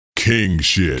King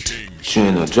shit. You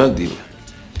ain't no drug dealer.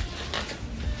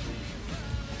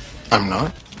 I'm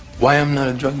not? Why I'm not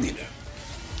a drug dealer?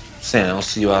 Saying I don't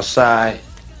see you outside.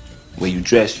 Where you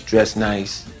dress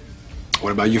nice.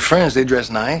 What about your friends? They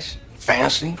dress nice,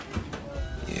 fancy.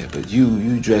 Yeah, but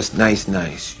you dress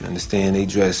nice. You understand? They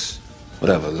dress,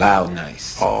 whatever, loud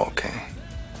nice. Oh, okay.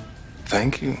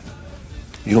 Thank you.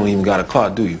 You don't even got a car,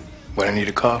 do you? What I need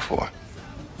a car for?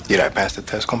 Did I pass the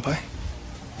test, compa?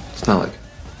 It's not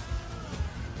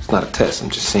a test, I'm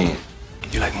just saying.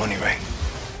 You like money, right?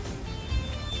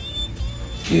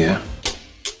 Yeah.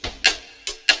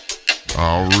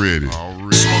 Already. It's all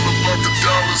about the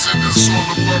dollars and it's all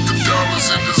about the dollars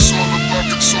and it's all about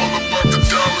the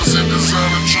dollars and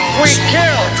designer drugs. We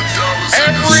kill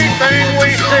everything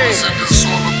we see. It's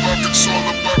all about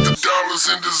the dollars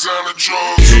and designer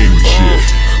drugs. King shit.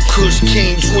 Kush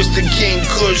King, Twister King,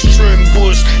 Kush, Trim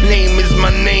Bush. Name is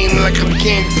my name like I'm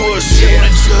King Bush. Tell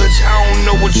the judge I don't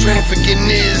know what trafficking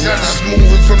is. I just move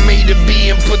it from A to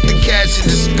B and put the cash in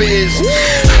the spiz.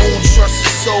 I don't trust a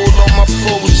soul, all my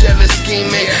foes jealous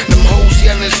scheming. Them hoes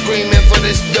yelling, screaming for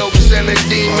this dope selling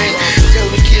demon. Tell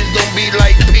the kids don't be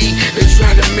like P. They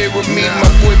try to mirror me.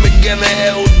 My boy Miguel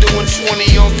L doing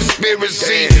 20 on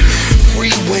conspiracy.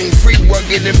 Free Wayne, free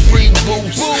rugged and free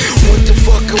boots. What the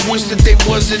fuck, I wish that they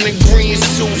wasn't in green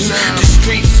suits. The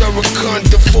streets are a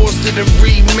cunt, divorced and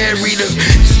remarried her.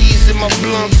 Cheese in my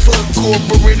blunt, fuck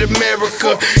corporate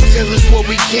America. Tell us what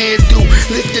we can do,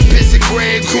 lift the piss and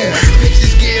grand crew.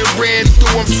 Bitches get ran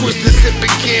through, I'm twisted,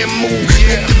 sipping, can't move.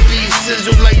 Hit the beat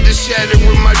sizzle like the shadow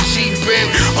in my Jeep end.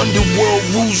 Underworld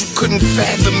rules you couldn't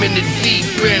fathom in the deep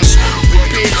end.